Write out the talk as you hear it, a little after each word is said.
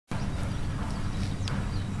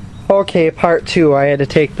Okay, part 2. I had to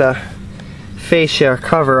take the fascia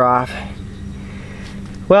cover off.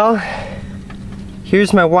 Well,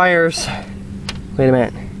 here's my wires. Wait a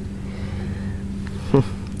minute.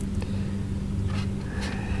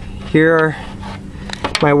 Here are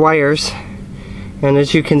my wires, and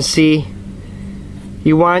as you can see,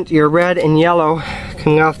 you want your red and yellow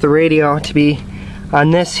coming off the radio to be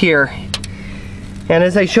on this here. And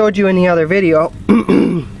as I showed you in the other video,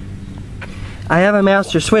 I have a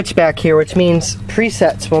master switch back here, which means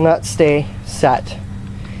presets will not stay set.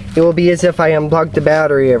 It will be as if I unplugged the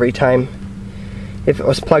battery every time if it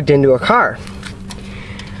was plugged into a car.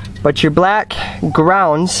 But your black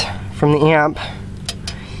grounds from the amp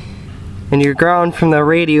and your ground from the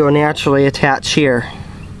radio naturally attach here.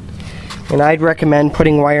 And I'd recommend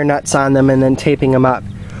putting wire nuts on them and then taping them up.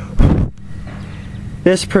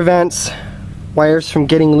 This prevents wires from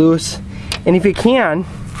getting loose. And if you can,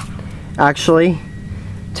 actually,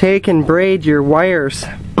 take and braid your wires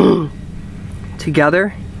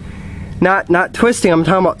together. Not twisting them, I'm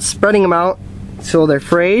talking about spreading them out so they're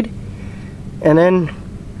frayed, and then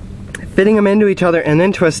fitting them into each other and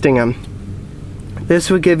then twisting them. This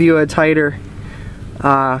would give you a tighter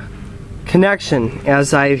connection,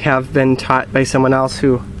 as I have been taught by someone else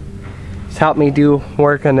who has helped me do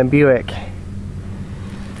work on the Buick.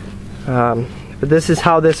 But this is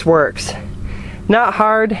how this works. Not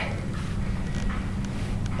hard.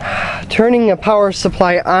 Turning a power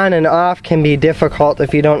supply on and off can be difficult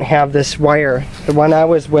if you don't have this wire. The one I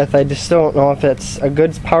was with, I just don't know if it's a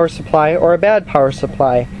good power supply or a bad power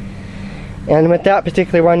supply. And with that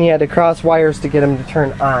particular one, you had to cross wires to get them to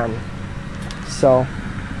turn on. So,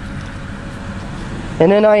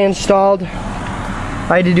 and then I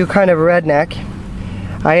had to do kind of a redneck.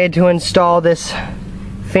 I had to install this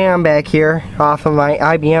fan back here off of my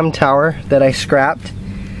IBM tower that I scrapped,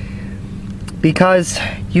 because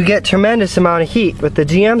you get tremendous amount of heat. With the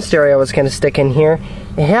GM stereo I was going to stick in here,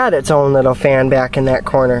 it had its own little fan back in that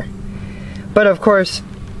corner. But of course,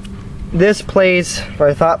 this plays, or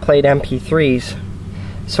I thought played, MP3s,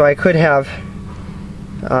 so I could have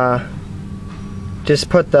just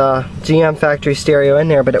put the GM factory stereo in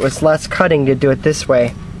there, but it was less cutting to do it this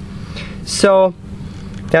way. So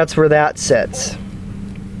that's where that sits.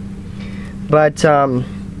 But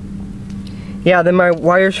yeah, then my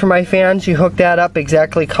wires for my fans, you hook that up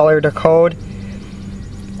exactly color to code.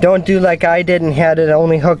 Don't do like I did and had it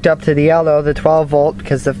only hooked up to the yellow, the 12 volt,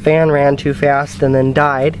 because the fan ran too fast and then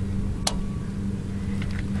died.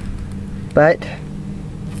 But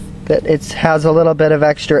that it has a little bit of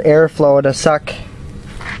extra airflow to suck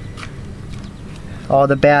all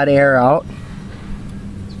the bad air out.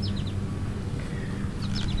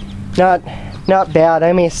 Not bad.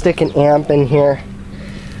 I may stick an amp in here.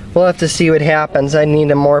 We'll have to see what happens. I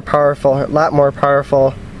need a lot more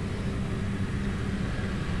powerful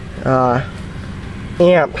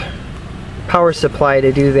amp power supply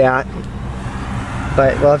to do that.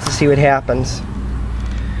 But we'll have to see what happens.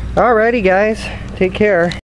 Alrighty guys, take care.